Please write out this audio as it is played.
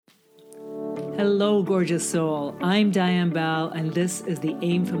Hello, gorgeous soul. I'm Diane Bell, and this is the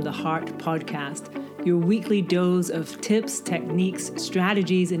Aim from the Heart podcast, your weekly dose of tips, techniques,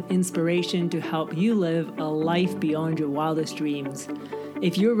 strategies, and inspiration to help you live a life beyond your wildest dreams.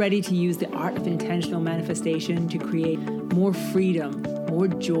 If you're ready to use the art of intentional manifestation to create more freedom, more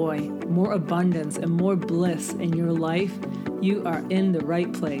joy, more abundance, and more bliss in your life, you are in the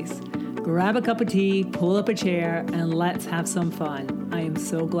right place. Grab a cup of tea, pull up a chair, and let's have some fun. I am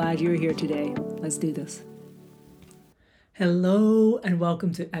so glad you're here today. Let's do this. Hello, and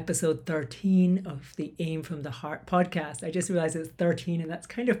welcome to episode 13 of the Aim from the Heart podcast. I just realized it's 13, and that's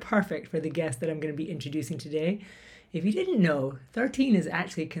kind of perfect for the guest that I'm going to be introducing today. If you didn't know, 13 is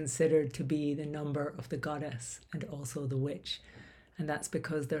actually considered to be the number of the goddess and also the witch. And that's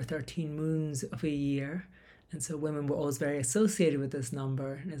because there are 13 moons of a year. And so women were always very associated with this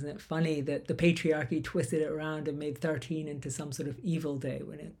number. And isn't it funny that the patriarchy twisted it around and made 13 into some sort of evil day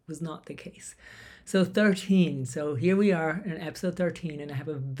when it was not the case? So 13. So here we are in episode 13, and I have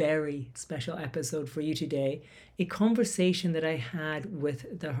a very special episode for you today. A conversation that I had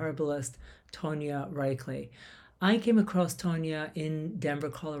with the herbalist Tonja Reichley. I came across Tonja in Denver,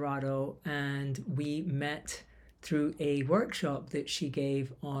 Colorado, and we met through a workshop that she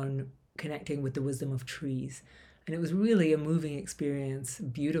gave on connecting with the wisdom of trees. And it was really a moving experience,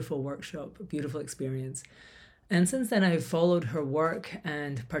 beautiful workshop, beautiful experience. And since then, I've followed her work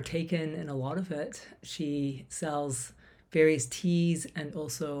and partaken in a lot of it. She sells various teas and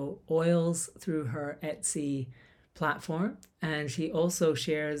also oils through her Etsy platform. And she also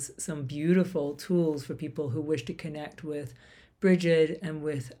shares some beautiful tools for people who wish to connect with Brigid and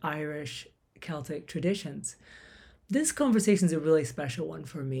with Irish Celtic traditions. This conversation is a really special one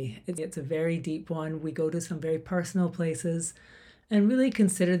for me. It's a very deep one. We go to some very personal places and really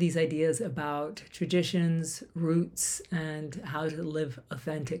consider these ideas about traditions, roots, and how to live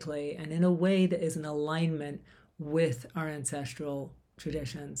authentically and in a way that is in alignment with our ancestral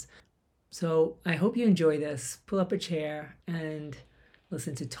traditions. So I hope you enjoy this. Pull up a chair and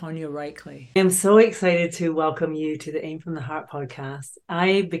listen to Tonja Reichley. I'm so excited to welcome you to the Aim from the Heart podcast.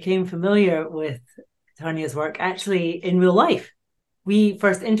 I became familiar with Tonja's work actually in real life. We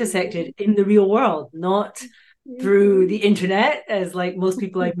first intersected in the real world, not through the internet, as like most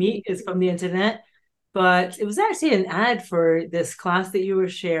people I meet is from the internet. But it was actually an ad for this class that you were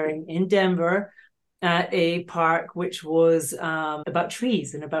sharing in Denver at a park, which was about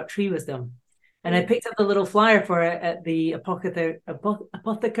trees and about tree wisdom. And I picked up a little flyer for it at the apothecary,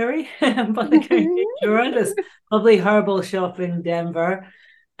 this lovely herbal shop in Denver.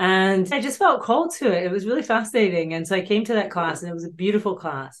 And I just felt called to it. It was really fascinating. And so I came to that class, and it was a beautiful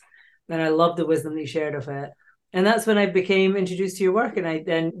class. And I loved the wisdom that you shared of it. And that's when I became introduced to your work. And I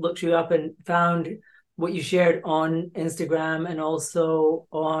then looked you up and found what you shared on Instagram and also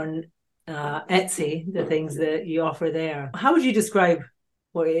on Etsy, the things that you offer there. How would you describe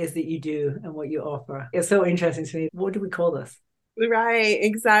what it is that you do and what you offer? It's so interesting to me. What do we call this? Right,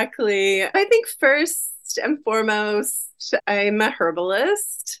 exactly. I think first and foremost, I'm a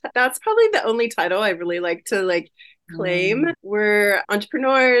herbalist. That's probably the only title I really like to claim. We're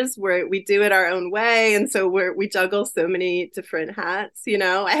entrepreneurs, we do it our own way. And so we juggle so many different hats. You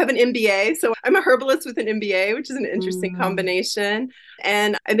know, I have an MBA, so I'm a herbalist with an MBA, which is an interesting combination.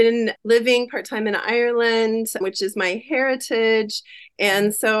 And I've been living part-time in Ireland, which is my heritage.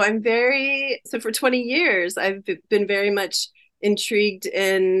 And so for 20 years, I've been very much intrigued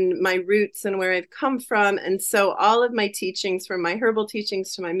in my roots and where I've come from. And so all of my teachings, from my herbal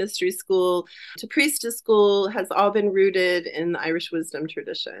teachings to my mystery school to priestess school, has all been rooted in the Irish wisdom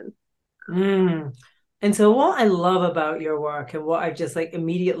tradition. And so what I love about your work and what I just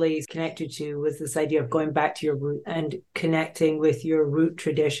immediately connected to was this idea of going back to your root and connecting with your root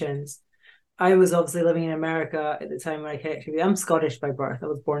traditions. I was obviously living in America at the time when I connected with you. I'm Scottish by birth. I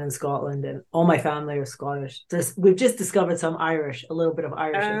was born in Scotland, and all my family are Scottish. We've just discovered some Irish, a little bit of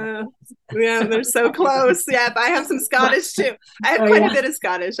Irish. Yeah, they're so close. Yeah, I have some Scottish too. I have quite a bit of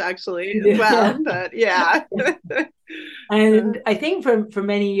Scottish actually as well, but yeah. And I think for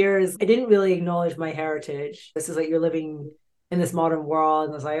many years, I didn't really acknowledge my heritage. This is you're living in this modern world,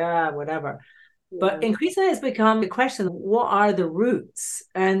 and it's whatever. Yeah. But increasingly, it's become a question: what are the roots?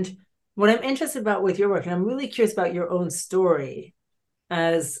 And what I'm interested about with your work, and I'm really curious about your own story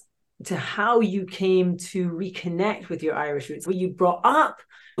as to how you came to reconnect with your Irish roots. Were you brought up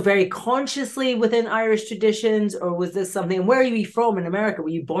very consciously within Irish traditions, or was this something, and where are you from in America? Were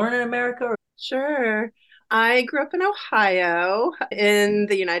you born in America? Sure. I grew up in Ohio in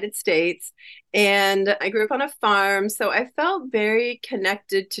the United States, and I grew up on a farm. So I felt very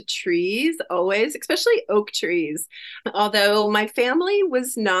connected to trees always, especially oak trees. Although my family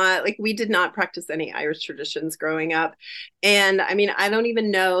was not like, we did not practice any Irish traditions growing up. And I mean, I don't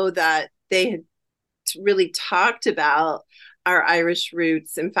even know that they had really talked about our Irish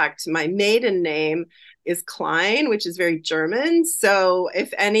roots. In fact, my maiden name is Klein, which is very German. So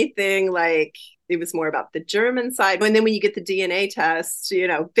if anything, like it was more about the German side. And then when you get the DNA test, you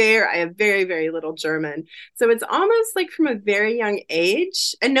know, I have very, very little German. So it's almost like from a very young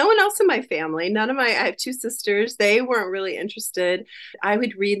age, and no one else in my family, I have two sisters, they weren't really interested. I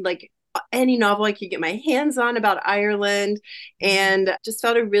would read like any novel I could get my hands on about Ireland, and just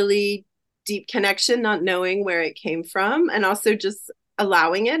felt a really deep connection, not knowing where it came from, and also just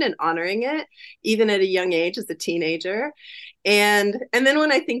allowing it and honoring it, even at a young age as a teenager. And then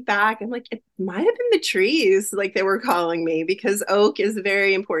when I think back, I'm like, it might have been the trees like they were calling me, because oak is a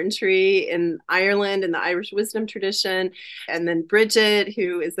very important tree in Ireland in the Irish wisdom tradition. And then Bridget,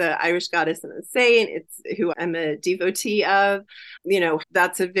 who is an Irish goddess and a saint, it's who I'm a devotee of, you know,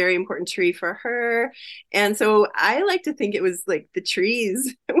 that's a very important tree for her. And so I like to think it was like the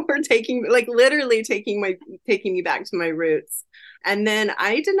trees were literally taking me back to my roots. And then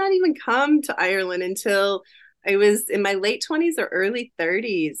I did not even come to Ireland until I was in my late 20s or early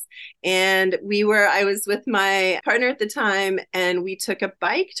 30s. And I was with my partner at the time, and we took a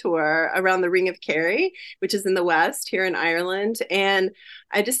bike tour around the Ring of Kerry, which is in the West here in Ireland. And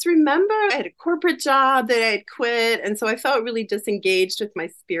I just remember I had a corporate job that I had quit. And so I felt really disengaged with my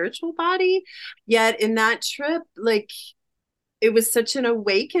spiritual body. Yet in that trip, like, it was such an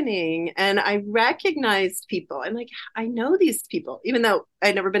awakening, and I recognized people. I'm like, I know these people, even though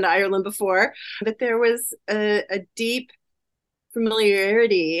I'd never been to Ireland before, but there was a deep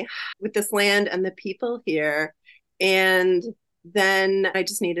familiarity with this land and the people here. And then I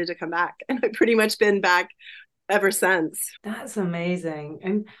just needed to come back, and I've pretty much been back ever since. That's amazing.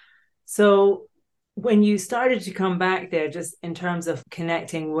 And so when you started to come back there, just in terms of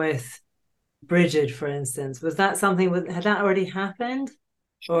connecting with Bridget, for instance, was that something, had that already happened?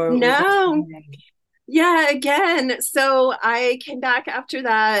 Or was that No. something? Yeah, again. So I came back after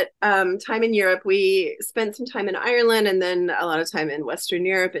that time in Europe. We spent some time in Ireland and then a lot of time in Western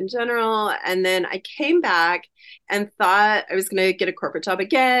Europe in general. And then I came back and thought I was going to get a corporate job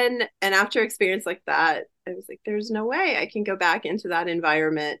again. And after experience like that, I was like, there's no way I can go back into that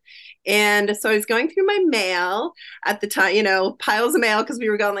environment. And so I was going through my mail at the time, you know, piles of mail, because we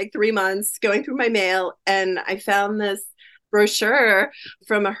were gone like 3 months, going through my mail. And I found this brochure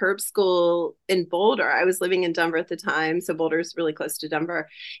from a herb school in Boulder. I was living in Denver at the time, so Boulder's really close to Denver.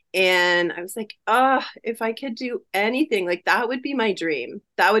 And I was like, oh, if I could do anything, like that would be my dream.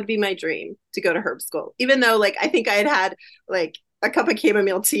 That would be my dream, to go to herb school. Even though like I think I had like a cup of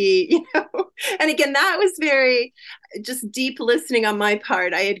chamomile tea, you know. And again, that was very just deep listening on my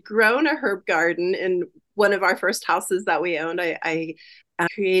part. I had grown a herb garden in one of our first houses that we owned. I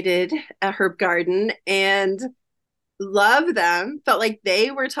created a herb garden and love them, felt like they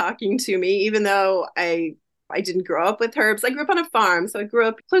were talking to me, even though I didn't grow up with herbs. I grew up on a farm, so I grew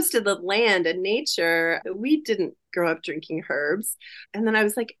up close to the land and nature. We didn't grow up drinking herbs. And then I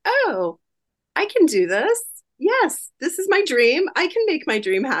was like, oh, I can do this. Yes, this is my dream. I can make my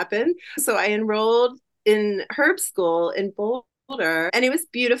dream happen. So I enrolled in herb school in Boulder, and it was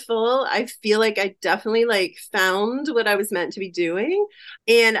beautiful. I feel like I definitely like found what I was meant to be doing.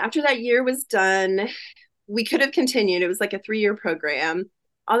 And after that year was done, we could have continued. It was like a 3-year program.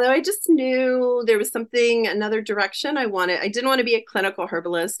 Although I just knew there was another direction I wanted. I didn't want to be a clinical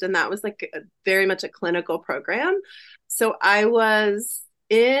herbalist, and that was like very much a clinical program. So I was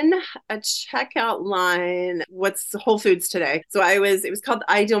in a checkout line. What's Whole Foods today? So it was called the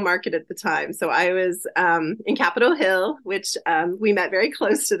Ideal Market at the time. So I was in Capitol Hill, which we met very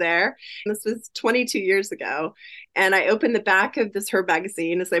close to there. This was 22 years ago. And I opened the back of this herb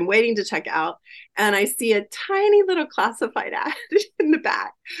magazine as I'm waiting to check out. And I see a tiny little classified ad in the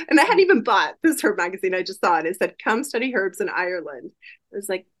back. And I hadn't even bought this herb magazine. I just saw it. It said, come study herbs in Ireland. I was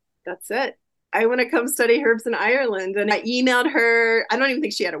like, that's it. I want to come study herbs in Ireland. And I emailed her. I don't even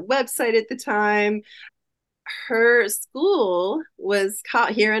think she had a website at the time. Her school was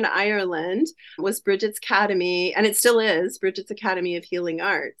caught here in Ireland, was Bridget's Academy, and it still is Bridget's Academy of Healing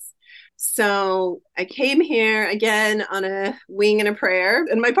Arts. So I came here again on a wing and a prayer,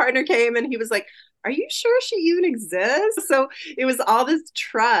 and my partner came and he was like, are you sure she even exists? So it was all this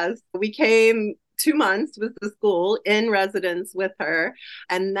trust. We came 2 months with the school in residence with her.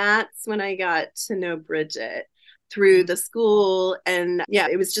 And that's when I got to know Bridget. through the school. And yeah,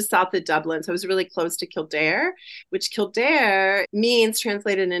 it was just south of Dublin. So it was really close to Kildare, which Kildare means,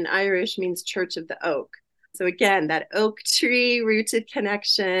 translated in Irish, means Church of the Oak. So again, that oak tree rooted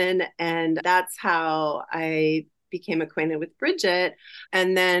connection. And that's how I became acquainted with Bridget.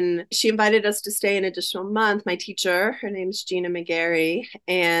 And then she invited us to stay an additional month. My teacher, her name's Gina McGarry,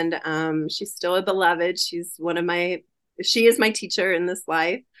 and she's still a beloved. She is my teacher in this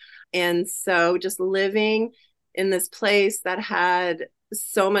life. And so just living in this place that had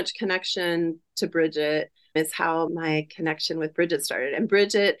so much connection to Bridget is how my connection with Bridget started. And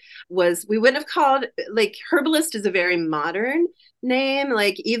Bridget we wouldn't have called, like, Herbalist is a very modern name.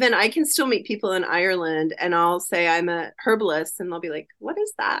 Like, even I can still meet people in Ireland and I'll say I'm a herbalist and they'll be like, what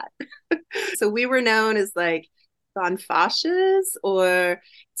is that? So we were known as like Don Fashes, or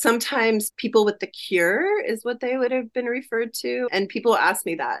sometimes people with the cure is what they would have been referred to. And people ask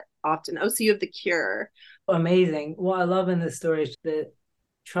me that often. Oh, so you have the cure. Amazing. What I love in this story is the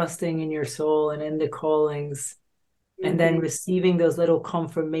trusting in your soul and in the callings, and then receiving those little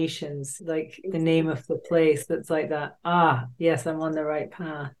confirmations, like the name of the place that's like that. Ah, yes, I'm on the right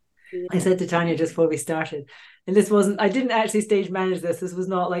path. Yeah. I said to Tonja just before we started, and I didn't actually stage manage this. This was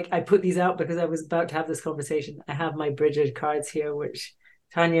not like I put these out because I was about to have this conversation. I have my Bridget cards here, which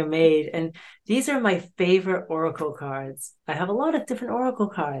Tonja made. And these are my favorite oracle cards. I have a lot of different oracle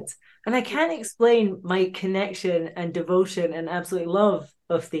cards, and I can't explain my connection and devotion and absolute love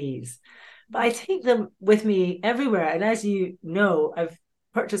of these. But I take them with me everywhere. And as you know, I've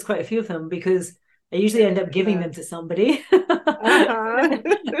purchased quite a few of them because I usually end up giving them to somebody. And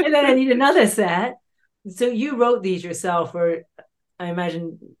then I need another set. So you wrote these yourself, or I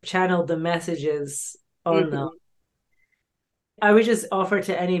imagine channeled the messages on them. I would just offer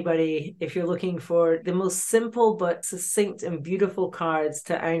to anybody, if you're looking for the most simple but succinct and beautiful cards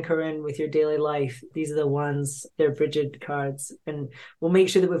to anchor in with your daily life, these are the ones. They're Bridget cards. And we'll make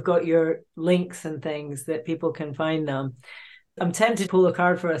sure that we've got your links and things that people can find them. I'm tempted to pull a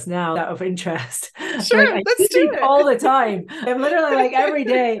card for us now out of interest. Sure, like, let's do it. All the time. I'm literally like every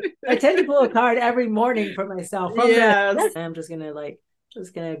day. I tend to pull a card every morning for myself. Yes. I'm just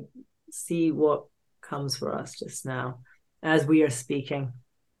gonna see what comes for us just now as we are speaking.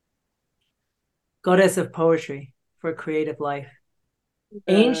 Goddess of poetry for creative life.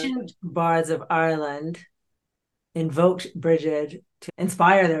 Ancient bards of Ireland invoked Bridget to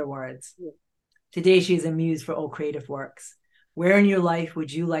inspire their words. Today she is a muse for all creative works. Where in your life would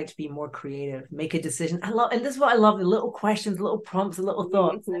you like to be more creative? Make a decision. And this is what I love, the little questions, little prompts, the little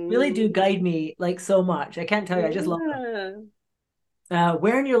thoughts that really do guide me like so much. I can't tell you, I just love them.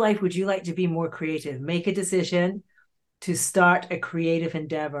 Where in your life would you like to be more creative? Make a decision to start a creative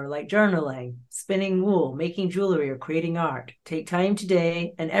endeavor like journaling, spinning wool, making jewelry, or creating art. Take time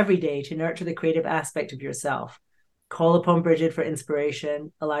today and every day to nurture the creative aspect of yourself. Call upon Bridget for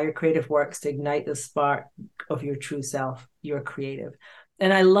inspiration. Allow your creative works to ignite the spark of your true self. You're creative.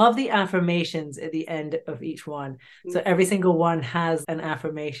 And I love the affirmations at the end of each one. So every single one has an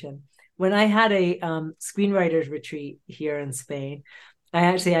affirmation. When I had a screenwriters retreat here in Spain,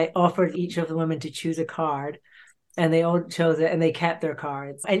 I offered each of the women to choose a card, and they all chose it and they kept their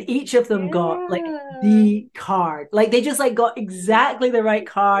cards. And each of them got like the card. Like they just like got exactly the right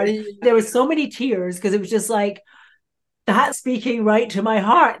card. There were so many tears because it was just like, that's speaking right to my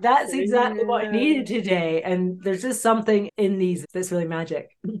heart. That's exactly what I needed today. And there's just something in these that's really magic.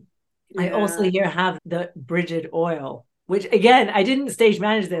 I also here have the Bridget oil, which again, I didn't stage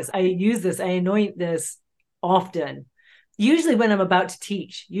manage this. I use this, I anoint this often. Usually when I'm about to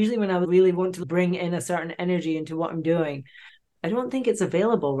teach, usually when I really want to bring in a certain energy into what I'm doing. I don't think it's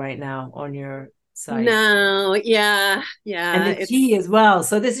available right now on your site. No, yeah. And the tea as well.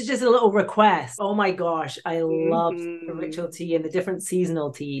 So this is just a little request. Oh my gosh, I love the ritual tea and the different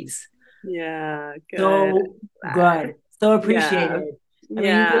seasonal teas. Yeah, good. So good. So appreciated. I mean,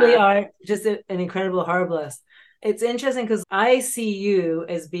 you really are just an incredible herbalist. It's interesting because I see you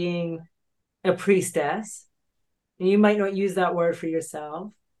as being a priestess. And you might not use that word for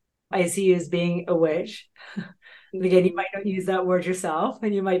yourself. I see you as being a witch. Again, you might not use that word yourself.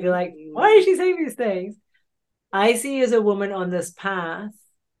 And you might be like, why is she saying these things? I see you as a woman on this path,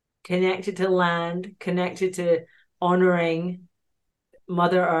 connected to land, connected to honoring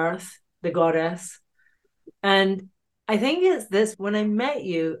Mother Earth, the goddess. And I think it's this, when I met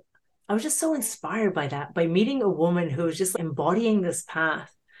you, I was just so inspired by that, by meeting a woman who was just embodying this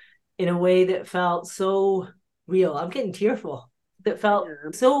path in a way that felt so real. I'm getting tearful. That felt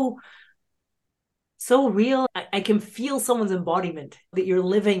so real. I can feel someone's embodiment, that you're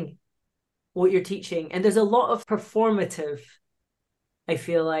living what you're teaching. And there's a lot of performative I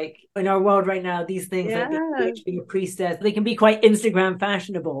feel like in our world right now, these things like being a Yeah, witch, being a priestess, they can be quite Instagram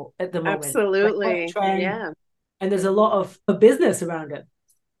fashionable at the moment, like quite a absolutely. trend. Yeah. And there's a lot of business around it,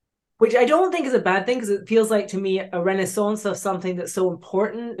 which I don't think is a bad thing because it feels like to me a renaissance of something that's so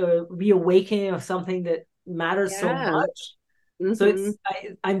important, a reawakening of something that matters so Yeah. much. So Hmm.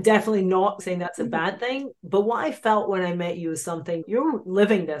 I'm definitely not saying that's a Hmm. bad thing. But what I felt when I met you is something you're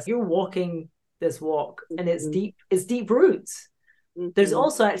living this, you're walking this walk, and it's deep roots. There's Hmm.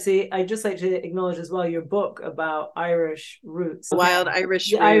 also actually, I'd just like to acknowledge as well your book about Irish roots. Wild Again,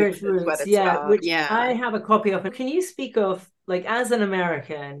 Irish the roots Irish is what roots, it's yeah, about. which I Yeah. have a copy of. Can you speak of, like, as an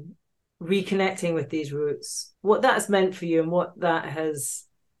American, reconnecting with these roots, what that's meant for you and what that has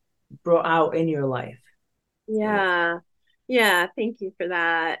brought out in your life? Yeah. Yeah, thank you for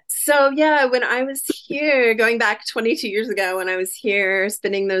that. So yeah, when I was here, going back 22 years ago, when I was here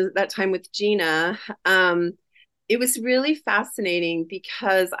spending that time with Gina, it was really fascinating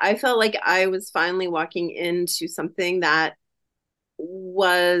because I felt like I was finally walking into something that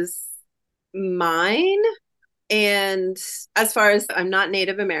was mine. And as far as I'm not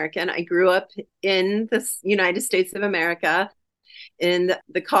Native American, I grew up in the United States of America in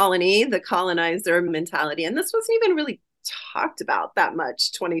the colony, the colonizer mentality. And this wasn't even really talked about that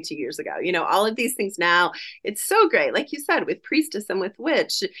much 22 years ago. All of these things now, it's so great. Like you said, with priestess and with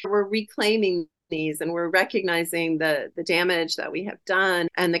witch, we're reclaiming these and we're recognizing the damage that we have done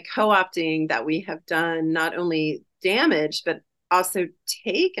and the co-opting that we have done, not only damage, but also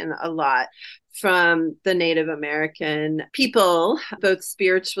taken a lot from the Native American people, both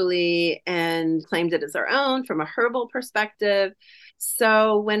spiritually and claimed it as our own from a herbal perspective.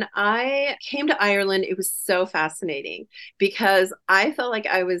 So when I came to Ireland, it was so fascinating because I felt like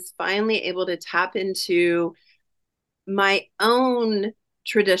I was finally able to tap into my own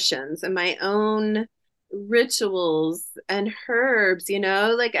traditions and my own rituals and herbs,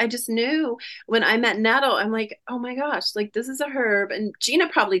 like I just knew when I met nettle, I'm like, oh my gosh, like this is a herb. And Gina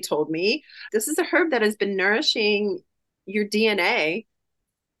probably told me this is a herb that has been nourishing your DNA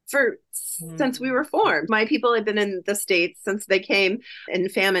for since we Mm. were formed. My people have been in the States since they came in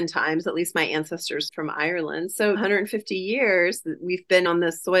famine times, at least my ancestors from Ireland. So 150 years we've been on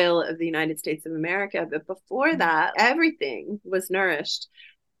the soil of the United States of America. But before that, everything was nourished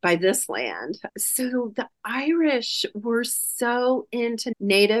by this land. So the Irish were so into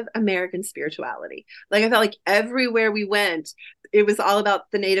Native American spirituality. Like I felt like everywhere we went, it was all about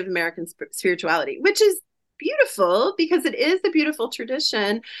the Native American spirituality, which is beautiful because it is a beautiful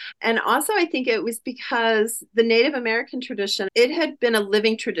tradition. And also I think it was because the Native American tradition, it had been a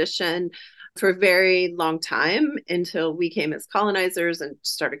living tradition for a very long time until we came as colonizers and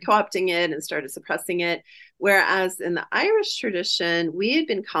started co-opting it and started suppressing it. Whereas in the Irish tradition, we had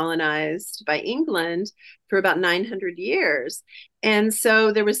been colonized by England for about 900 years. And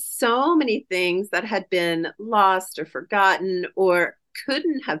so there was so many things that had been lost or forgotten or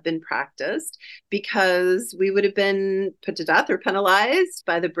couldn't have been practiced because we would have been put to death or penalized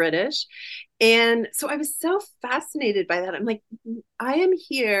by the British. And so I was so fascinated by that. I'm like, I am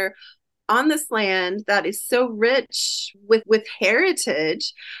here on this land that is so rich with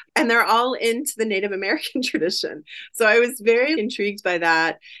heritage, and they're all into the Native American tradition. So I was very intrigued by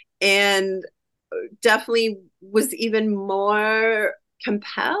that, and definitely was even more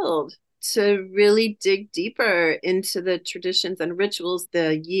compelled to really dig deeper into the traditions and rituals,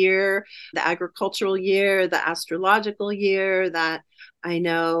 the agricultural year, the astrological year that I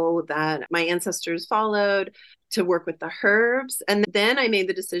know that my ancestors followed, to work with the herbs. And then I made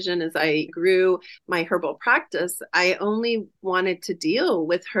the decision as I grew my herbal practice, I only wanted to deal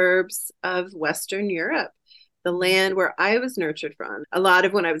with herbs of Western Europe, the land where I was nurtured from. A lot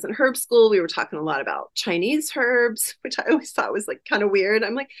of when I was in herb school, we were talking a lot about Chinese herbs, which I always thought was like kind of weird.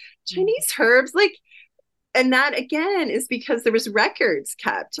 I'm like, Chinese herbs, like, and that again is because there was records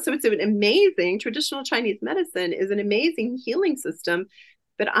kept. So it's an amazing traditional Chinese medicine is an amazing healing system.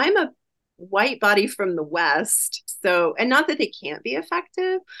 But I'm a white body from the West. So, and not that they can't be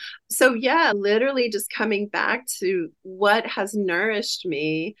effective. So, yeah, literally just coming back to what has nourished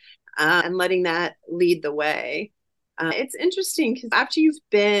me and letting that lead the way. It's interesting because after you've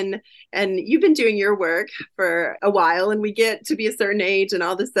been doing your work for a while and we get to be a certain age and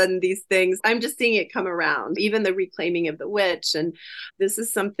all of a sudden these things, I'm just seeing it come around, even the reclaiming of the witch. And this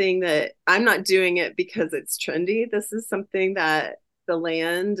is something that I'm not doing it because it's trendy. This is something that the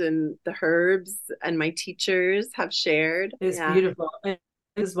land and the herbs and my teachers have shared. It's Yeah. beautiful. And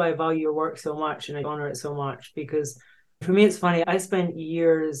this is why I value your work so much and I honor it so much because for me, it's funny. I spent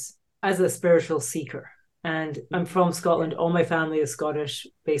years as a spiritual seeker and I'm from Scotland. All my family is Scottish.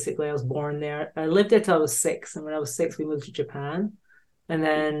 Basically, I was born there. I lived there till I was 6. And when I was 6, we moved to Japan. And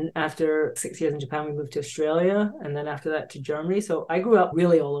then after 6 years in Japan, we moved to Australia. And then after that to Germany. So I grew up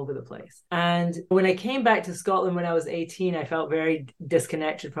really all over the place. And when I came back to Scotland when I was 18, I felt very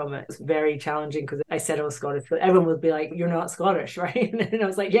disconnected from it. It was very challenging because I said I was Scottish, but everyone would be like, you're not Scottish, right? And I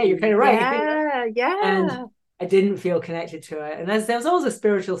was like, yeah, you're kind of right. Yeah, And yeah. I didn't feel connected to it. And there was always a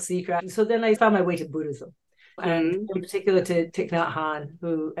spiritual secret. So then I found my way to Buddhism. And Mm-hmm. in particular to Thich Nhat Hanh,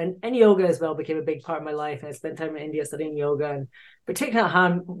 who and yoga as well became a big part of my life. And I spent time in India studying yoga. But Thich Nhat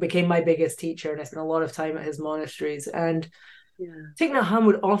Hanh became my biggest teacher, and I spent a lot of time at his monasteries. And Yeah. Thich Nhat Hanh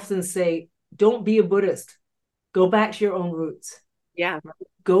would often say, "Don't be a Buddhist. Go back to your own roots. Yeah.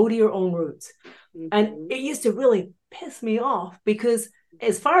 Go to your own roots." And Mm-hmm. it used to really piss me off because,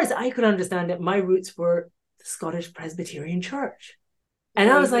 as far as I could understand it, my roots were the Scottish Presbyterian Church. And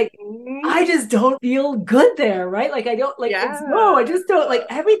I was like, Mm-hmm. I just don't feel good there, right? Like I don't like it's no, I Yeah. just don't like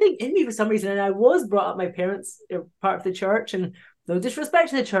everything in me for some reason. And I was brought up, my parents are part of the church, and no disrespect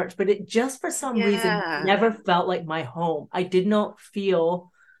to the church, but it just for some reason Yeah. never felt like my home. I did not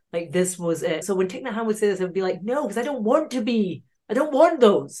feel like this was it. So when Thich Nhat Hanh would say this, I would be like, no, because I don't want to be. I don't want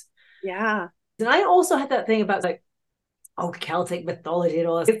those. Yeah. And I also had that thing about like, oh, Celtic mythology and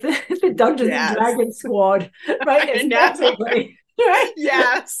all this. The Dungeons and Yes. Dragons squad, right? I know. Aesthetically, right?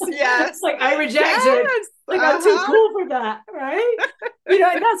 Yes. Yes. Like I reject it. Yes. Like I'm too Uh-huh. cool for that, right? And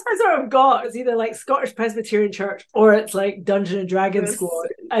that's what I sort of got. It's either like Scottish Presbyterian Church or it's like Dungeon and Dragon This, Squad.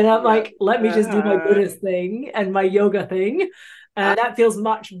 And I'm yeah. like, let me just do my Uh-huh. Buddhist thing and my yoga thing. And that feels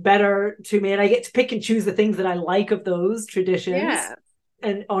much better to me. And I get to pick and choose the things that I like of those traditions Yeah.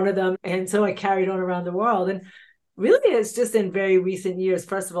 and honor them. And so I carried on around the world. And really, it's just in very recent years,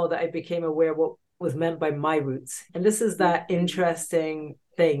 first of all, that I became aware what was meant by my roots. And this is that Mm-hmm. interesting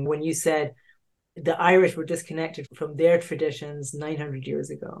thing when you said the Irish were disconnected from their traditions 900 years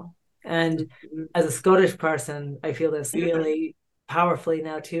ago. And Mm-hmm. as a Scottish person, I feel this really powerfully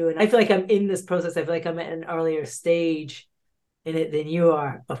now too. And I feel like I'm in this process. I feel like I'm at an earlier stage in it than you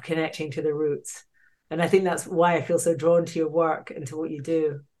are of connecting to the roots. And I think that's why I feel so drawn to your work and to what you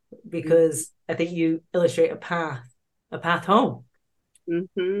do, Mm-hmm. because I think you illustrate a path home.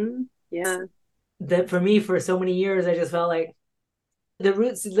 Mm-hmm. Yeah. That for me, for so many years, I just felt like the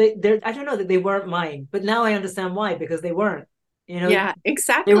roots, I don't know that they weren't mine, but now I understand why, because they weren't. You know, Yeah, they were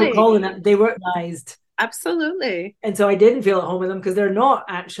exactly. colonized, they were colonized. Absolutely. And so I didn't feel at home with them because they're not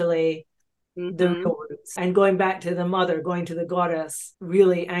actually the Mm-hmm. real roots. And going back to the mother, going to the goddess,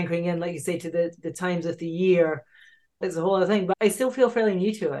 really anchoring in, like you say, to the times of the year, it's a whole other thing. But I still feel fairly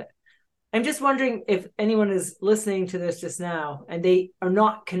new to it. I'm just wondering if anyone is listening to this just now and they are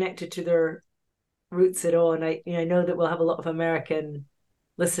not connected to their roots at all. And I know that we'll have a lot of American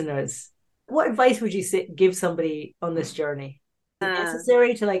listeners. What advice would you give somebody on this journey? Is it Uh,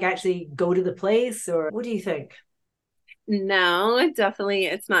 necessary to like actually go to the place, or what do you think? no, definitely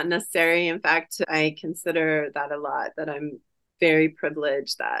it's not necessary. In fact, I consider that a lot, that I'm very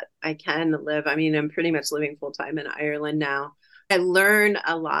privileged that I can live. I mean, I'm pretty much living full time in Ireland now. I learn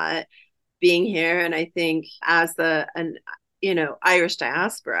a lot being here, and I think as an Irish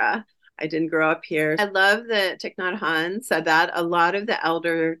diaspora, I didn't grow up here. I love that Thich Nhat Hanh said that. A lot of the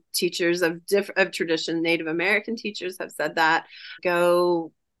elder teachers of tradition, Native American teachers have said that.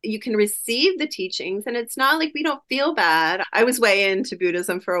 Go, you can receive the teachings, and it's not like we don't feel bad. I was way into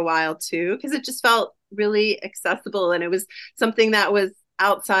Buddhism for a while too, because it just felt really accessible, and it was something that was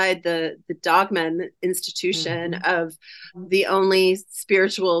outside the dogma and the institution Mm-hmm. of the only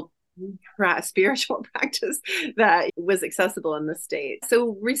spiritual practice that was accessible in the state.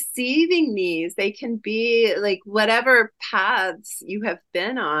 So receiving these, they can be like whatever paths you have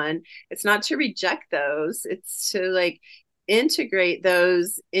been on. It's not to reject those, it's to like integrate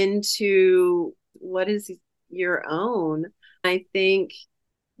those into what is your own. I think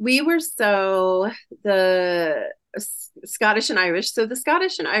we were so the Scottish and Irish. So the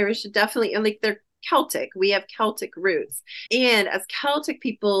Scottish and Irish definitely, and like they're Celtic. We have Celtic roots. And as Celtic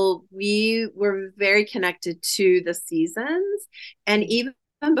people, we were very connected to the seasons. And even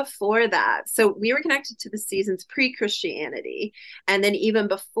before that, so we were connected to the seasons pre-Christianity. And then even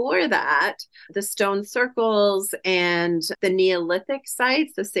before that, the stone circles and the Neolithic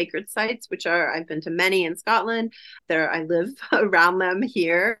sites, the sacred sites, which are, I've been to many in Scotland. I live around them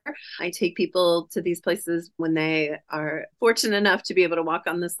here. I take people to these places when they are fortunate enough to be able to walk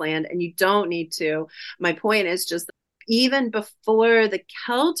on this land, and you don't need to. My point is just even before the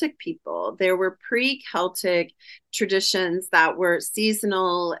Celtic people, there were pre-Celtic traditions that were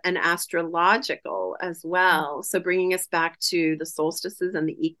seasonal and astrological as well. So bringing us back to the solstices and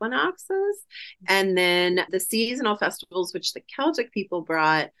the equinoxes. And then the seasonal festivals, which the Celtic people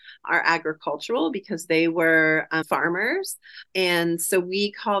brought, are agricultural because they were farmers. And so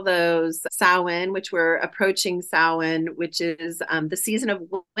we call those Samhain, which we're approaching Samhain, which is the season of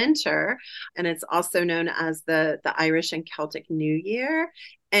winter. And it's also known as the Irish and Celtic New Year.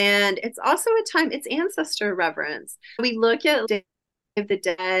 And it's also a time, it's ancestor reverence. We look at Day of the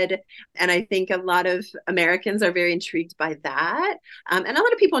Dead, and I think a lot of Americans are very intrigued by that. And a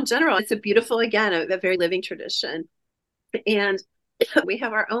lot of people in general, it's a beautiful, again, a very living tradition. And we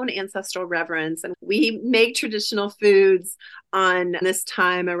have our own ancestral reverence, and we make traditional foods on this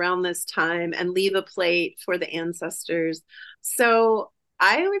time, around this time, and leave a plate for the ancestors. So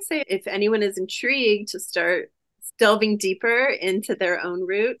I would say if anyone is intrigued to start delving deeper into their own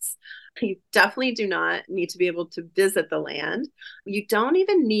roots, you definitely do not need to be able to visit the land. You don't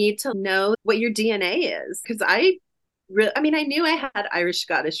even need to know what your DNA is, because I knew I had Irish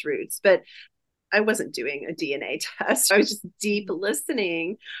Scottish roots, but I wasn't doing a DNA test. I was just deep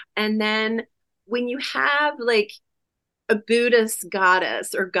listening. And then when you have like a Buddhist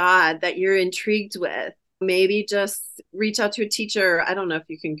goddess or god that you're intrigued with, maybe just reach out to a teacher. I don't know if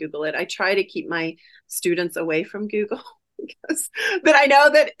you can Google it. I try to keep my students away from Google, but I know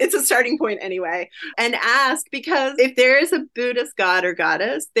that it's a starting point anyway. And ask, because if there is a Buddhist god or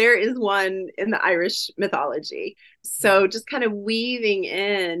goddess, there is one in the Irish mythology. So just kind of weaving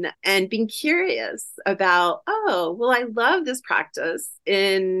in and being curious about, oh, well, I love this practice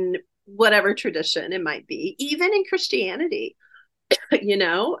in whatever tradition it might be, even in Christianity.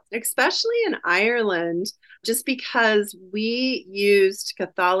 Especially in Ireland, just because we used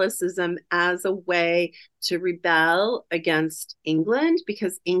Catholicism as a way to rebel against England,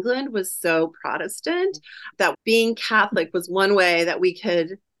 because England was so Protestant that being Catholic was one way that we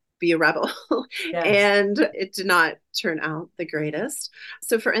could be a rebel. Yes. And it did not turn out the greatest.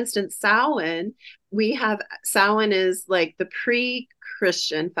 So for instance, Samhain is like the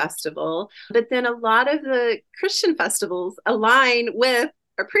pre-Christian festival, but then a lot of the Christian festivals align with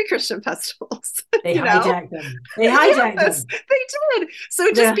our pre-Christian festivals. They hijacked them. They hijacked them. They did.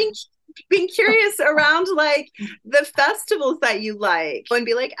 So just being curious around like the festivals that you like, and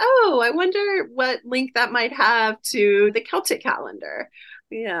be like, oh, I wonder what link that might have to the Celtic calendar.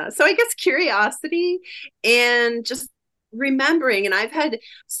 Yeah. So I guess curiosity and just remembering. And I've had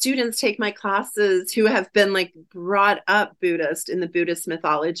students take my classes who have been like brought up Buddhist in the Buddhist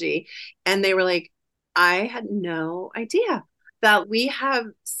mythology. And they were like, I had no idea that we have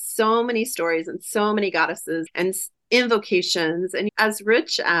so many stories and so many goddesses and invocations, and as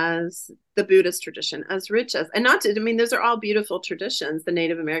rich as the Buddhist tradition, those are all beautiful traditions, the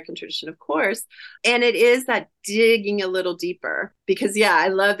Native American tradition, of course. And it is that digging a little deeper, because I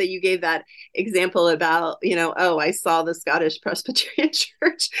love that you gave that example about, I saw the Scottish Presbyterian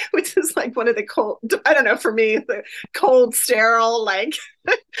Church, which is like one of the cold, I don't know, for me, the cold, sterile, like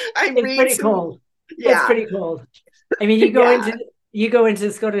it's pretty cold. Yeah. It's pretty cold. I mean, you go into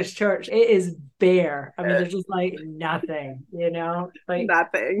the Scottish church, it is bare. I mean, there's just like nothing, like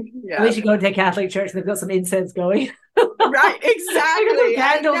nothing. Yeah. At least you go into a Catholic church and they've got some incense going. Right, exactly.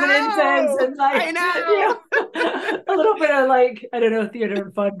 Candles and incense and like, I know. A little bit of like, I don't know, theater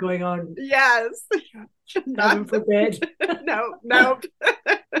and fun going on. Yes. Heaven forbid. No.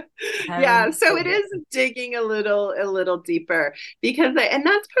 Yeah, so it is digging a little deeper, because and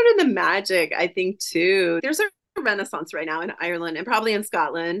that's part of the magic, I think, too. There's a renaissance right now in Ireland and probably in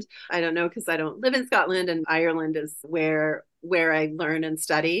Scotland. I don't know, because I don't live in Scotland, and Ireland is where I learn and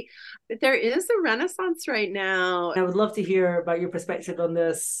study. But there is a renaissance right now. I would love to hear about your perspective on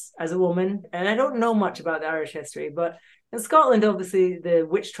this as a woman. And I don't know much about the Irish history, but in Scotland, obviously, the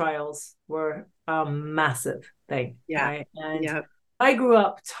witch trials were a massive thing. Yeah. Right? And I grew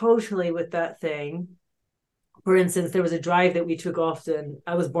up totally with that thing. For instance, there was a drive that we took often.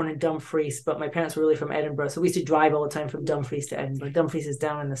 I was born in Dumfries, but my parents were really from Edinburgh. So we used to drive all the time from Dumfries to Edinburgh. Dumfries is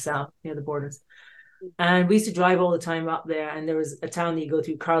down in the south, near the borders. And we used to drive all the time up there. And there was a town that you go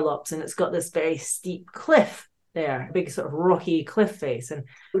through, Carlops, and it's got this very steep cliff there, a big sort of rocky cliff face. And it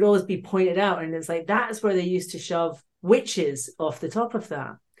would always be pointed out. And it's like, that's where they used to shove witches off the top of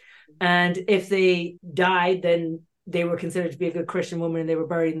that. And if they died, then they were considered to be a good Christian woman and they were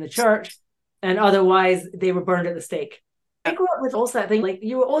buried in the church. And otherwise, they were burned at the stake. I grew up with also that thing, like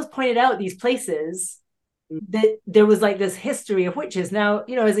you were always pointed out these places that there was like this history of witches. Now,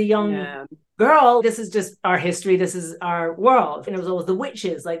 as a young girl, this is just our history. This is our world. And it was always the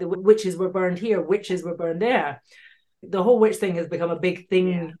witches, like the witches were burned here, witches were burned there. The whole witch thing has become a big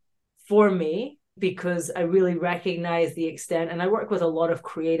thing for me. because I really recognize the extent, and I work with a lot of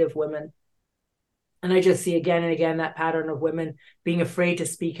creative women. And I just see again and again that pattern of women being afraid to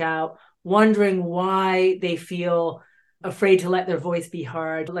speak out, wondering why they feel afraid to let their voice be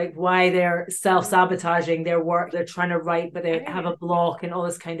heard, like why they're self-sabotaging their work. They're trying to write, but they have a block and all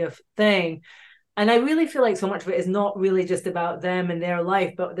this kind of thing. And I really feel like so much of it is not really just about them and their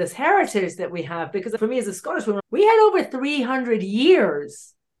life, but this heritage that we have. Because for me as a Scottish woman, we had over 300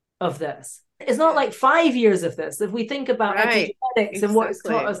 years of this. It's not like 5 years of this. If we think about epigenetics and what it's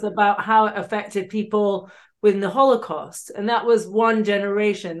taught us about how it affected people within the Holocaust, and that was one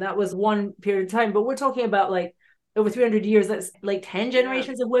generation, that was one period of time. But we're talking about like over 300 years, that's like 10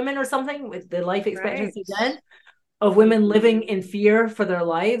 generations of women or something, with the life expectancy then of women living in fear for their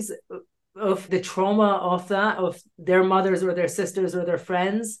lives, of the trauma of that, of their mothers or their sisters or their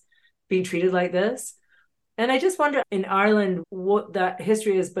friends being treated like this. And I just wonder in Ireland what that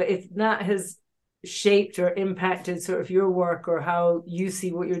history is, but if that has shaped or impacted sort of your work or how you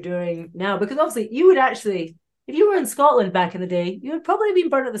see what you're doing now. Because obviously you would actually, if you were in Scotland back in the day, you would probably been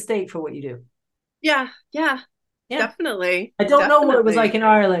burned at the stake for what you do. Yeah. Definitely. I don't know what it was like in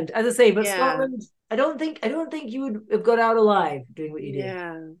Ireland, as I say, but Scotland, I don't think you would have got out alive doing what you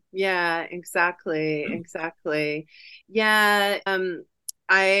did. Yeah, exactly. Yeah.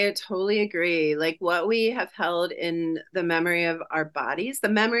 I totally agree. Like what we have held in the memory of our bodies, the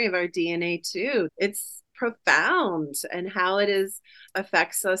memory of our DNA too, it's profound, and how it is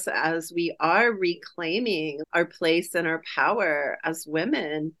affects us as we are reclaiming our place and our power as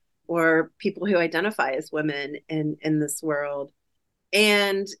women, or people who identify as women in this world.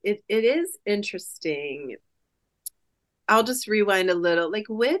 And it is interesting. I'll just rewind a little. Like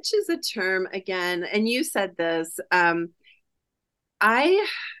witch is a term again, and you said this. I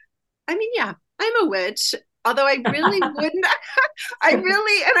mean, yeah, I'm a witch, although I really wouldn't. And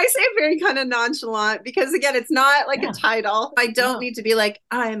I say it very kind of nonchalant because again, it's not like a title. I don't need to be like,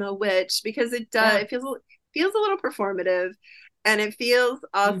 I'm a witch, because it does, it feels a little performative, and it feels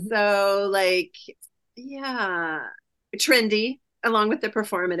also like, trendy along with the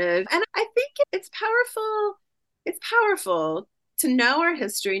performative. And I think it's powerful. It's powerful to know our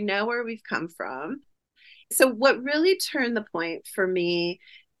history, know where we've come from. So what really turned the point for me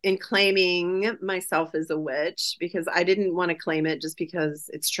in claiming myself as a witch, because I didn't want to claim it just because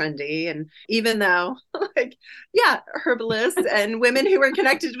it's trendy. And even though herbalists and women who are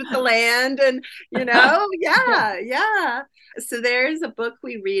connected with the land and, So there's a book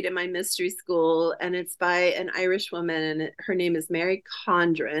we read in my mystery school, and it's by an Irish woman, and her name is Mary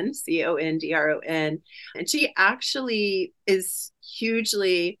Condron, Condron. And she actually is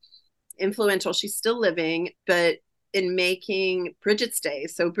hugely influential. She's still living, but in making Bridget's Day.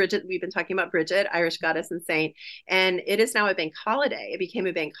 So Bridget, we've been talking about Bridget, Irish goddess and saint, and it is now a bank holiday. It became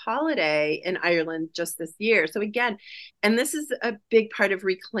a bank holiday in Ireland just this year. So again, and this is a big part of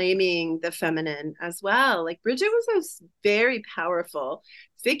reclaiming the feminine as well. Like Bridget was a very powerful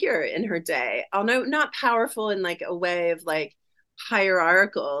figure in her day. Although not powerful in like a way of like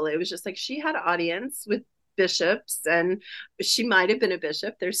hierarchical. It was just like she had audience with bishops, and she might have been a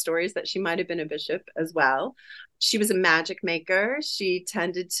bishop. There's stories that she might have been a bishop as well. She was a magic maker. She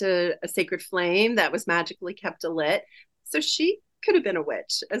tended to a sacred flame that was magically kept alit. So she could have been a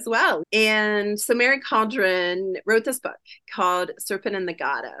witch as well. And so Mary Condron wrote this book called Serpent and the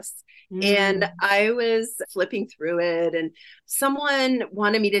Goddess. And I was flipping through it, and someone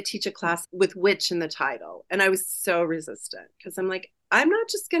wanted me to teach a class with witch in the title. And I was so resistant because I'm like, I'm not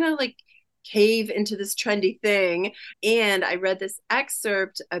just going to like cave into this trendy thing. And I read this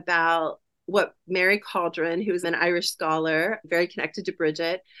excerpt about what Mary Condron, who is an Irish scholar, very connected to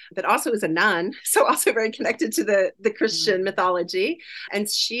Bridget, but also is a nun, so also very connected to the Christian mythology. And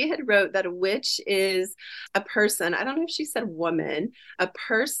she had wrote that a witch is a person, I don't know if she said woman, a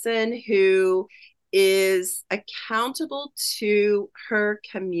person who is accountable to her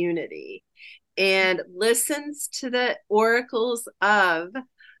community and listens to the oracles of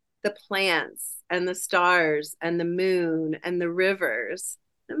the plants and the stars and the moon and the rivers.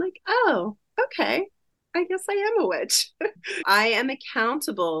 I'm like, oh, okay, I guess I am a witch. I am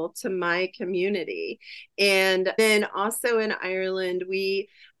accountable to my community. And then also in Ireland, we,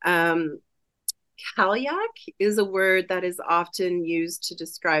 Cailleach is a word that is often used to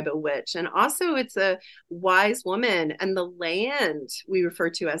describe a witch. And also it's a wise woman, and the land we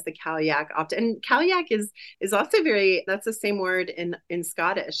refer to as the Cailleach often. And Cailleach is also that's the same word in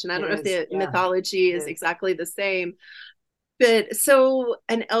Scottish. And I don't know if the mythology is exactly the same. But so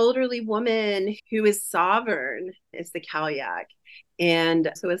an elderly woman who is sovereign is the Cailleach.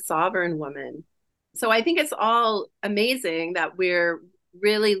 And so a sovereign woman. So I think it's all amazing that we're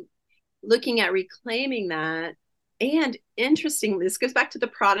really looking at reclaiming that. And interestingly, this goes back to the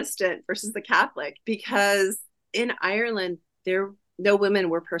Protestant versus the Catholic, because in Ireland, there no women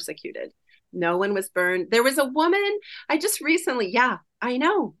were persecuted. No one was burned. There was a woman, I just recently, yeah, I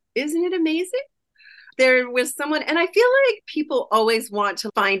know. Isn't it amazing? There was someone, and I feel like people always want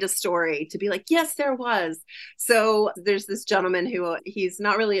to find a story to be like, yes, there was. So there's this gentleman who he's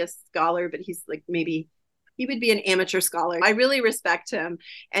not really a scholar, but he's like, maybe he would be an amateur scholar. I really respect him.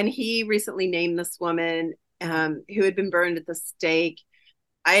 And he recently named this woman who had been burned at the stake.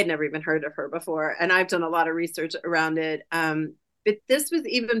 I had never even heard of her before. And I've done a lot of research around it. But this was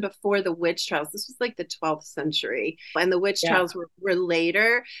even before the witch trials. This was like the 12th century. And the witch trials were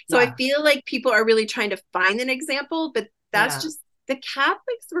later. So I feel like people are really trying to find an example, but that's just, the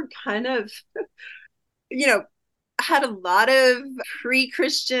Catholics were kind of, you know, had a lot of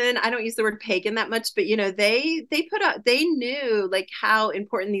pre-Christian, I don't use the word pagan that much, but, you know, they put out, they knew like how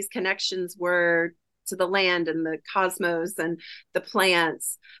important these connections were to the land and the cosmos and the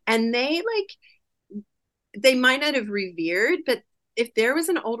plants. And they might not have revered, but if there was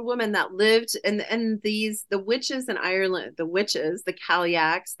an old woman that lived and these, the witches in Ireland, the witches, the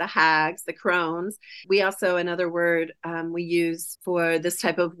Cailleachs, the hags, the crones, we also, another word we use for this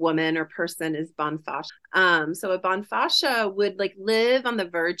type of woman or person is bonfasha. So a bonfasha would like live on the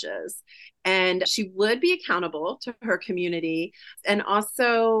verges, and she would be accountable to her community, and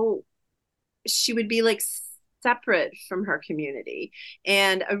also she would be like separate from her community.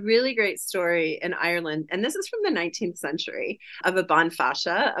 And a really great story in Ireland, and this is from the 19th century, of a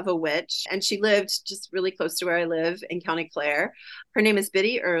bonfasha, of a witch, and she lived just really close to where I live in County Clare. Her name is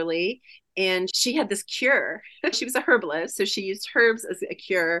Biddy Early, and she had this cure. She was a herbalist, so she used herbs as a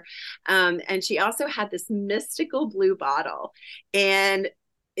cure. And she also had this mystical blue bottle, and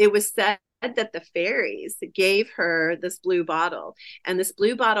it was said that the fairies gave her this blue bottle, and this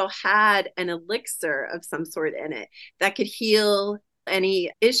blue bottle had an elixir of some sort in it that could heal any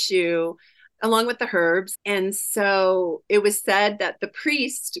issue along with the herbs. And so it was said that the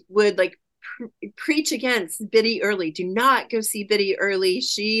priest would like preach against Biddy Early. Do not go see Biddy Early.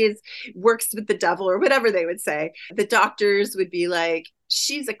 She works with the devil, or whatever they would say. The doctors would be like,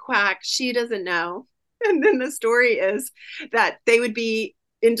 she's a quack. She doesn't know. And then the story is that they would be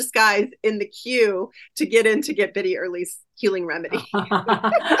in disguise in the queue to get in to get Biddy Early's healing remedy.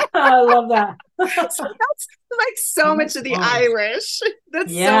 I love that. So that's like so much of the Irish.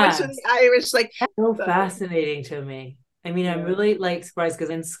 That's so much of the Irish. Like, that's so fascinating to me. I mean, I'm really like surprised because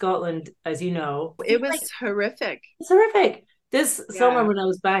in Scotland, as you know, it was horrific. It's horrific. This summer when I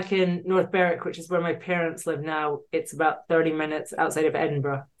was back in North Berwick, which is where my parents live now, it's about 30 minutes outside of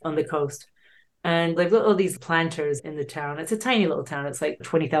Edinburgh on the coast. And they've got all these planters in the town. It's a tiny little town. It's like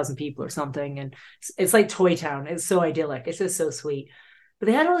 20,000 people or something. And it's like Toy Town. It's so idyllic. It's just so sweet. But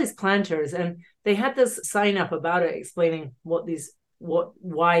they had all these planters, and they had this sign up about it explaining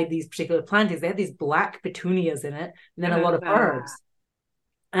why these particular plantings. They had these black petunias in it, and then a lot of herbs.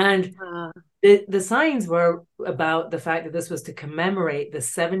 And the signs were about the fact that this was to commemorate the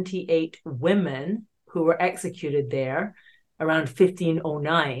 78 women who were executed there around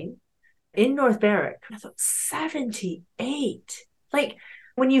 1509. In North Berwick. I thought, 78. Like,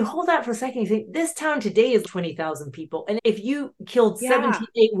 when you hold that for a second, you think this town today is 20,000 people. And if you killed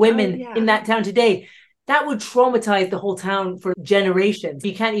 78 women in that town today, that would traumatize the whole town for generations.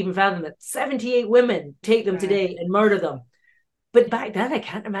 You can't even fathom it. 78 women, take them today and murder them. But back then, I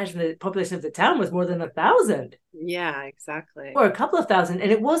can't imagine the population of the town was more than 1,000. Yeah, exactly. Or a couple of thousand.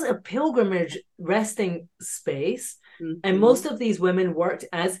 And it was a pilgrimage resting space. Mm-hmm. And most of these women worked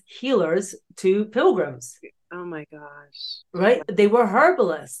as healers to pilgrims. Oh my gosh. Right? They were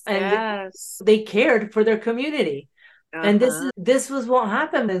herbalists, and they cared for their community. And this was what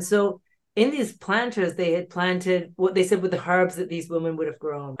happened. And so in these planters, they had planted what they said were the herbs that these women would have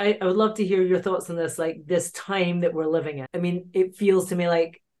grown. I would love to hear your thoughts on this, like this time that we're living in. I mean, it feels to me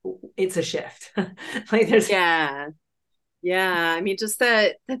like it's a shift. Like there's Yeah, I mean, just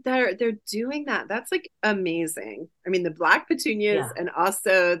that they're doing that. That's like amazing. I mean, the black petunias and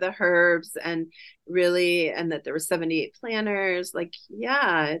also the herbs, and really, and that there were 78 planters. Like,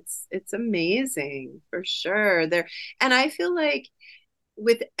 yeah, it's amazing for sure. And I feel like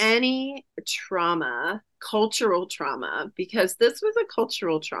with any trauma, cultural trauma, because this was a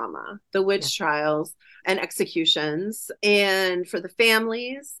cultural trauma, the witch trials and executions, and for the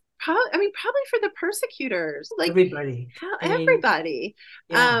families. Probably for the persecutors, like everybody.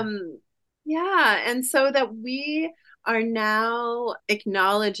 And so that we are now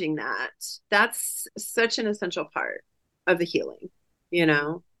acknowledging that's such an essential part of the healing, you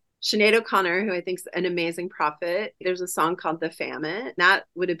know? Sinead O'Connor, who I think is an amazing prophet. There's a song called The Famine. That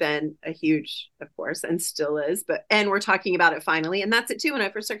would have been a huge, of course, and still is, and we're talking about it finally. And that's it too. When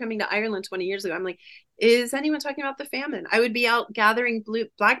I first started coming to Ireland 20 years ago, I'm like, is anyone talking about the famine? I would be out gathering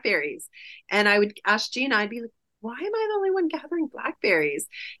blackberries, and I would ask Gina, I'd be like, why am I the only one gathering blackberries?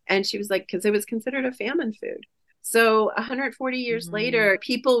 And she was like, because it was considered a famine food. So 140 years later,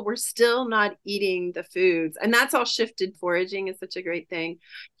 people were still not eating the foods. And that's all shifted. Foraging is such a great thing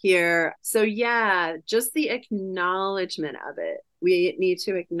here. So yeah, just the acknowledgement of it. We need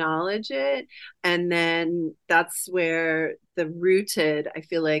to acknowledge it. And then that's where I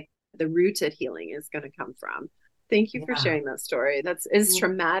feel like the rooted healing is going to come from. Thank you for sharing that story. That's as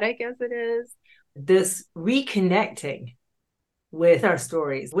traumatic as it is. This reconnecting with our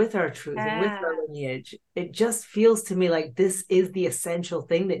stories, with our truth, and with our lineage, it just feels to me like this is the essential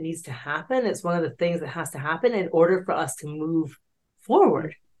thing that needs to happen. It's one of the things that has to happen in order for us to move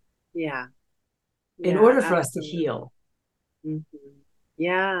forward. Yeah. In order for us to heal. Mm-hmm.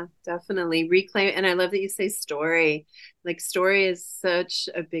 Yeah, definitely. Reclaim. And I love that you say story. Like, story is such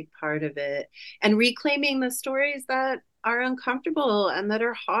a big part of it. And reclaiming the stories that are uncomfortable and that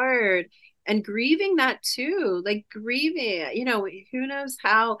are hard, and grieving that too. Like, grieving, who knows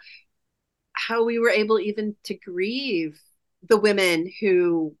how we were able even to grieve the women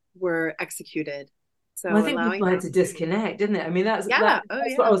who were executed. So I think people had to disconnect, didn't it? I mean, that's what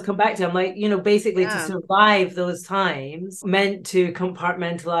I was come back to. I'm like, basically to survive those times, meant to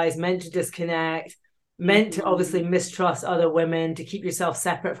compartmentalize, meant to disconnect, meant to obviously mistrust other women, to keep yourself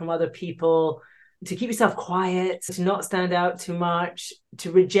separate from other people, to keep yourself quiet, to not stand out too much,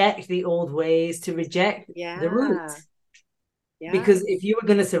 to reject the old ways, to reject the roots. Because if you were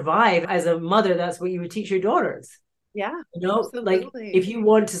going to survive as a mother, that's what you would teach your daughters. Yeah. Like, if you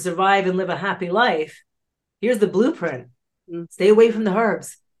want to survive and live a happy life, here's the blueprint. Stay away from the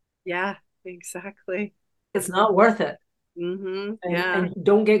herbs. Yeah, exactly. It's not worth it. And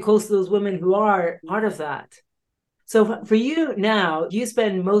don't get close to those women who are part of that. So for you now, you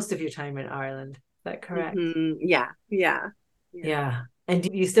spend most of your time in Ireland. Is that correct? Yeah. And do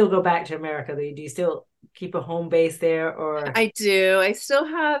you still go back to America? Do you still keep a home base there, or? I do. I still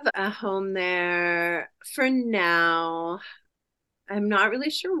have a home there for now. I'm not really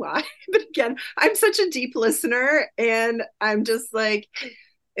sure why, but again, I'm such a deep listener, and I'm just like,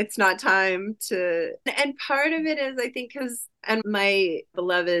 it's not time to. And part of it is, I think, and my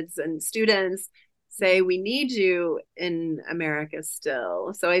beloveds and students say we need you in America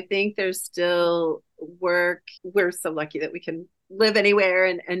still. So I think there's still work. We're so lucky that we can live anywhere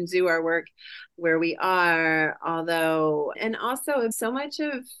and do our work where we are, and also so much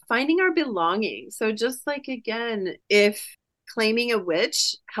of finding our belonging. So just like, again, if claiming a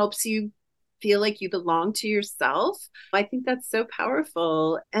witch helps you feel like you belong to yourself, I think that's so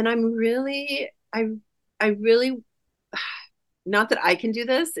powerful. And I really, not that I can do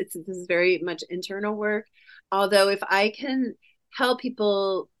this, this is very much internal work. Although if I can help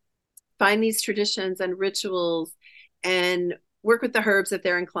people find these traditions and rituals and work with the herbs if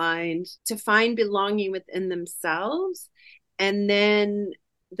they're inclined to find belonging within themselves, and then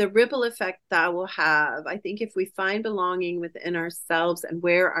the ripple effect that will have, I think, if we find belonging within ourselves and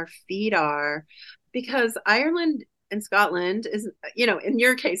where our feet are, because Ireland and Scotland is, in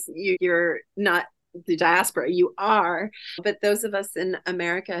your case, you're not the diaspora, you are, but those of us in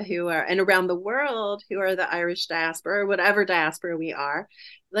America who are, and around the world, who are the Irish diaspora, or whatever diaspora we are,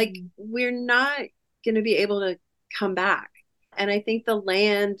 like, we're not going to be able to come back. And I think the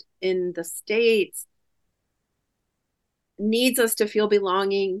land in the States needs us to feel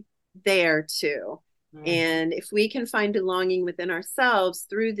belonging there too. And if we can find belonging within ourselves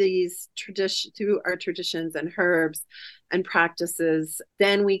through through our traditions and herbs and practices,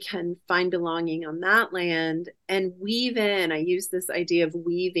 then we can find belonging on that land and weave in. I use this idea of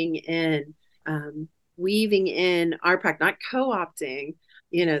weaving in our practice, not co-opting,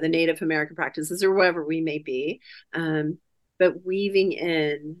 the Native American practices or wherever we may be, but weaving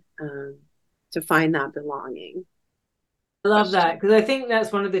in to find that belonging. I love that, because I think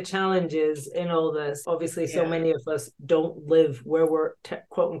that's one of the challenges in all this. Obviously, so many of us don't live where we're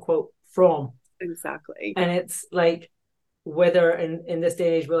quote unquote from. Exactly. And it's like, whether in this day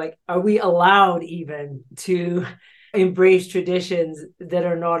and age, we're like, are we allowed even to embrace traditions that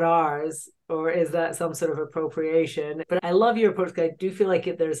are not ours? Or is that some sort of appropriation? But I love your approach, because I do feel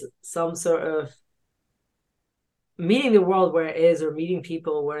like there's some sort of meeting the world where it is, or meeting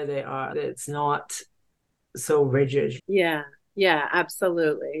people where they are. It's not so rigid. Yeah,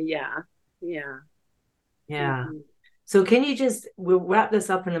 absolutely. Yeah. Mm-hmm. So can you just, we'll wrap this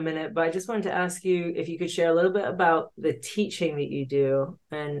up in a minute, but I just wanted to ask you if you could share a little bit about the teaching that you do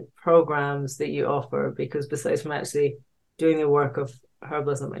and programs that you offer, because besides from actually doing the work of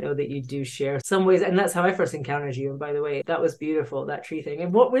herbalism, I know that you do share some ways, and that's how I first encountered you. And by the way, that was beautiful, that tree thing.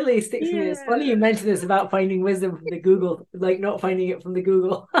 And what really sticks with me, it's funny you Yeah. mentioned this about finding wisdom from the Google, like not finding it from the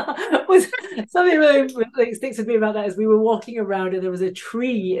Google. Was something really like sticks with me about that is we were walking around and there was a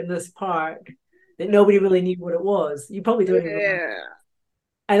tree in this park that nobody really knew what it was. You probably don't even remember. Yeah.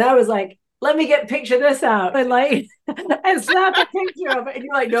 And I was like, let me picture this out and like and snap a picture of it. And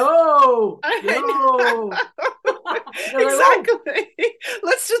you're like, no, no. And I was like, oh, Exactly.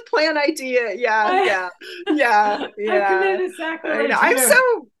 Let's just plan idea. Yeah, yeah, yeah, I yeah. committed I know. sacrilege I'm here.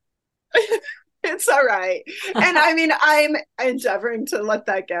 so it's all right. And I mean, I'm endeavoring to let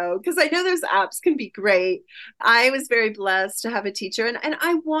that go because I know those apps can be great. I was very blessed to have a teacher, and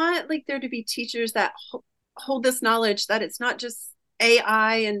I want like there to be teachers that hold this knowledge that it's not just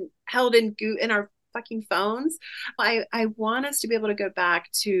AI and held in our fucking phones. I want us to be able to go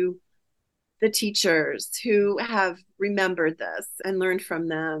back to the teachers who have remembered this and learned from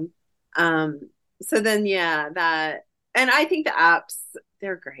them. Um, so then, yeah, that, and I think the apps,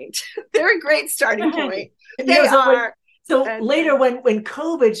 they're great. They're a great starting point. They So are. so And later when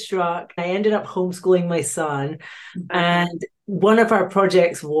COVID struck, I ended up homeschooling my son, uh-huh. and one of our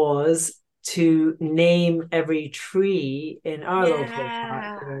projects was to name every tree in our local park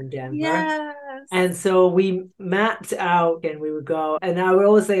Yeah. here in Denver. Yes. And so we mapped out and we would go, and I would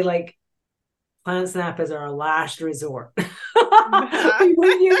always say, like, plant snap is our last resort. We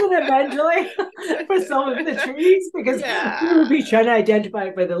would use it eventually for some of the trees because we Yeah. would be trying to identify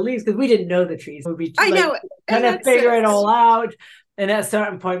it by the leaves because we didn't know the trees. We'd be I like know. trying And to that's figure it it. all out. And at a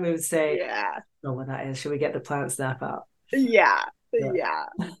certain point, we would say, Yeah. know what that is. Should we get the plant snap out? Yeah. Yeah.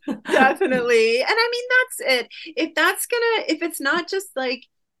 Definitely. And I mean, that's it. If it's not just like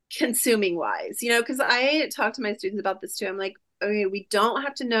consuming wise, because I talk to my students about this too. I'm like, okay, we don't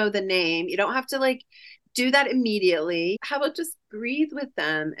have to know the name. You don't have to like do that immediately. How about just breathe with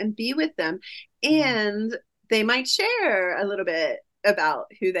them and be with them? And they might share a little bit about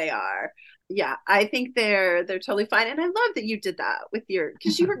who they are. Yeah, I think they're totally fine. And I love that you did that with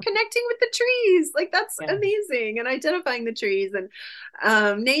because you were connecting with the trees. Like that's Yeah. amazing. And identifying the trees and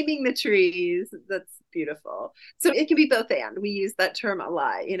naming the trees. That's beautiful. So it can be both and. We use that term a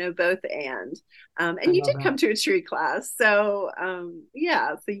lot, both and. I And you love did that. come to a tree class. So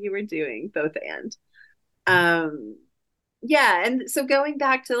yeah, so you were doing both and. Um, yeah, and so going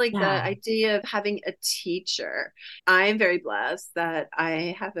back to like the Yeah. idea of having a teacher, I am very blessed that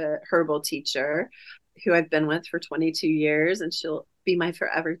I have a herbal teacher who I've been with for 22 years, and she'll be my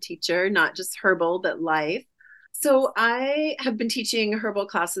forever teacher, not just herbal, but life. So I have been teaching herbal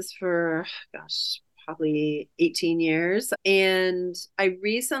classes for, gosh, probably 18 years. And I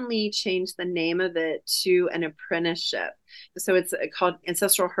recently changed the name of it to an apprenticeship. So it's called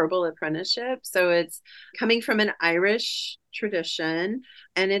Ancestral Herbal Apprenticeship. So it's coming from an Irish tradition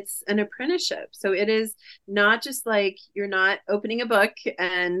and it's an apprenticeship. So it is not just like you're not opening a book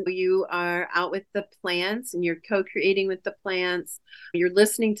and you are out with the plants and you're co-creating with the plants, you're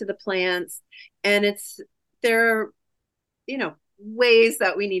listening to the plants, and there are, ways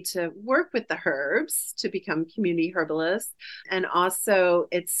that we need to work with the herbs to become community herbalists, and also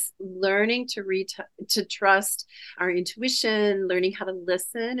it's learning to trust our intuition, learning how to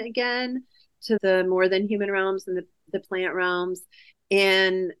listen again to the more than human realms and the plant realms,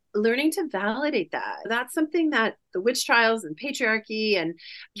 and learning to validate that. That's something that the witch trials and patriarchy and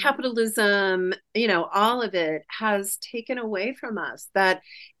capitalism, all of it has taken away from us, that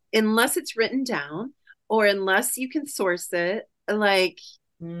unless it's written down or unless you can source it, like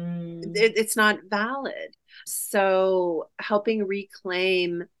it's not valid. So helping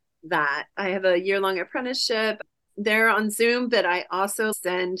reclaim that. I have a year-long apprenticeship. They're on Zoom, but I also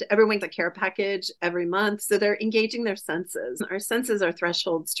send everyone's a care package every month. So they're engaging their senses. Our senses are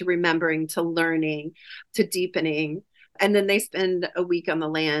thresholds to remembering, to learning, to deepening. And then they spend a week on the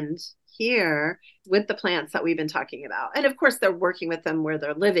land here with the plants that we've been talking about. And of course, they're working with them where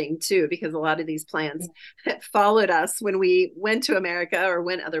they're living too, because a lot of these plants followed us when we went to America or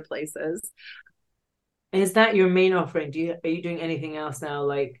went other places. Is that your main offering? Are you doing anything else now,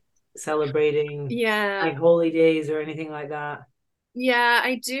 like celebrating Yeah. like holy days or anything like that? Yeah,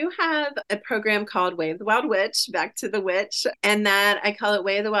 I do have a program called Way of the Wild Witch, back to the witch, and that I call it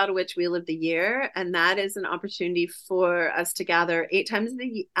Way of the Wild Witch Wheel of the Year. And that is an opportunity for us to gather 8 times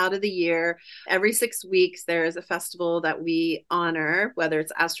out of the year. Every 6 weeks, there is a festival that we honor, whether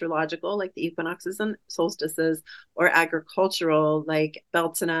it's astrological, like the equinoxes and solstices, or agricultural, like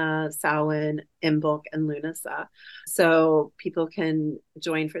Beltana, Samhain, Imbolc, and Lunasa. So people can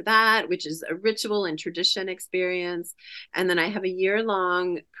join for that, which is a ritual and tradition experience. And then I have a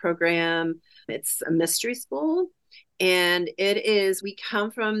year-long program. It's a mystery school. And we come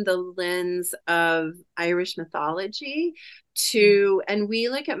from the lens of Irish mythology and we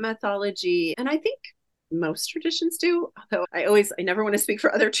look at mythology, and I think most traditions do, although I never want to speak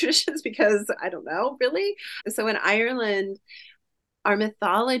for other traditions because I don't know really. So in Ireland, our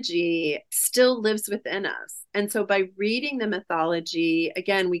mythology still lives within us. And so by reading the mythology,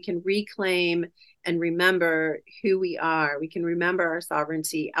 again, we can reclaim and remember who we are. We can remember our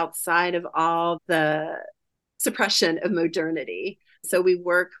sovereignty outside of all the suppression of modernity. So we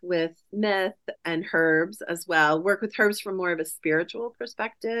work with myth and herbs as well, work with herbs from more of a spiritual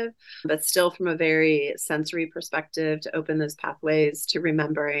perspective, but still from a very sensory perspective to open those pathways to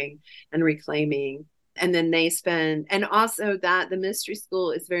remembering and reclaiming. And then and also that the mystery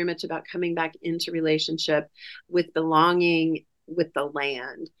school is very much about coming back into relationship with belonging with the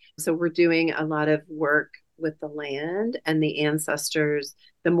land. So we're doing a lot of work with the land and the ancestors,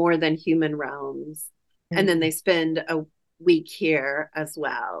 the more than human realms. And then they spend a week here as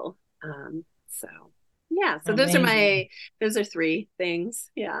well. So yeah, so Amazing. those are 3 things.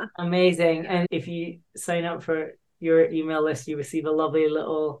 Yeah. Amazing. And if you sign up for your email list, you receive a lovely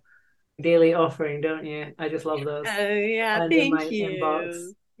little daily offering, don't you? I just love those. Yeah, And in thank my inbox.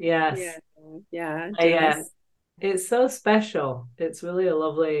 you. Yes. Yeah, yeah, Yeah. just It's so special. It's really a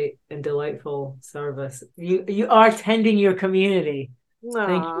lovely and delightful service. You are tending your community.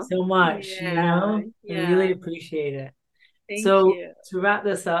 Thank you aw, so much, yeah, I really yeah. appreciate it. Thank So you. to wrap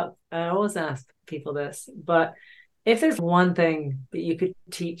this up, I always ask people this, but if there's one thing that you could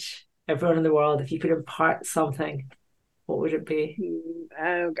teach everyone in the world, if you could impart something, what would it be?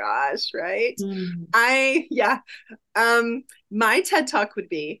 Oh gosh, right? Mm, Yeah. My TED Talk would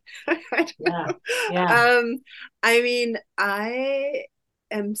be, I don't yeah, know. yeah. I mean, I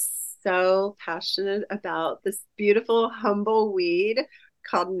am so passionate about this beautiful, humble weed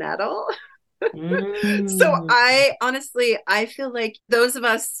called nettle. So Mm, I honestly, I feel like those of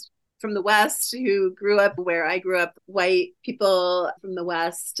us from the West who grew up where I grew up, white people from the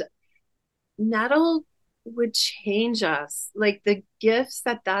West, nettle would change us. Like the gifts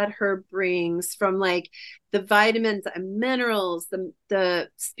that herb brings, from like the vitamins and minerals, the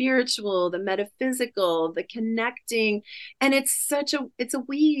spiritual, the metaphysical, the connecting. And it's a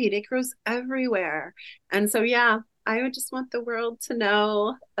weed. It grows everywhere. And so yeah, I would just want the world to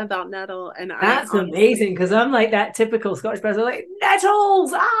know about nettle. And I that's amazing honestly, because I'm like that typical Scottish person, like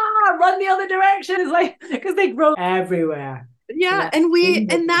nettles, run the other direction. It's like because they grow everywhere. So yeah, that's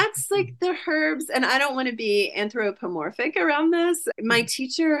and that's like the herbs. And I don't want to be anthropomorphic around this. My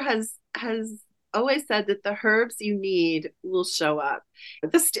teacher has always said that the herbs you need will show up.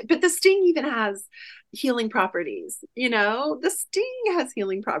 But the sting even has healing properties. The sting has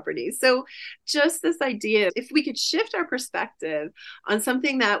healing properties. So just this idea, if we could shift our perspective on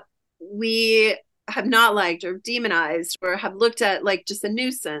something that we have not liked or demonized or have looked at like just a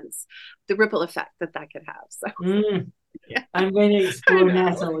nuisance, the ripple effect that could have. So Mm, yeah. I'm going to I explore know.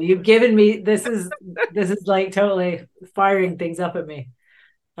 nettle. You've given me this is like totally firing things up at me.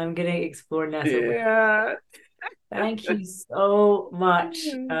 I'm going to explore nettle with. Yeah. Thank you so much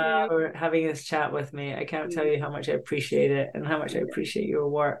for having this chat with me. I can't tell you how much I appreciate it and how much I appreciate your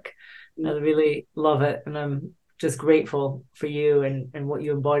work. I really love it. And I'm just grateful for you and what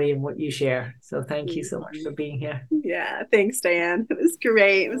you embody and what you share. So thank you so much for being here. Yeah. Thanks, Diane. It was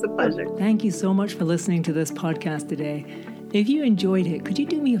great. It was a pleasure. Thank you so much for listening to this podcast today. If you enjoyed it, could you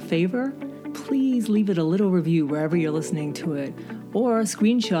do me a favor? Please leave it a little review wherever you're listening to it, or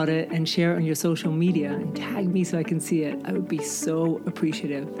screenshot it and share it on your social media and tag me so I can see it. I would be so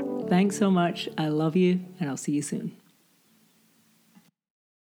appreciative. Thanks so much. I love you, and I'll see you soon.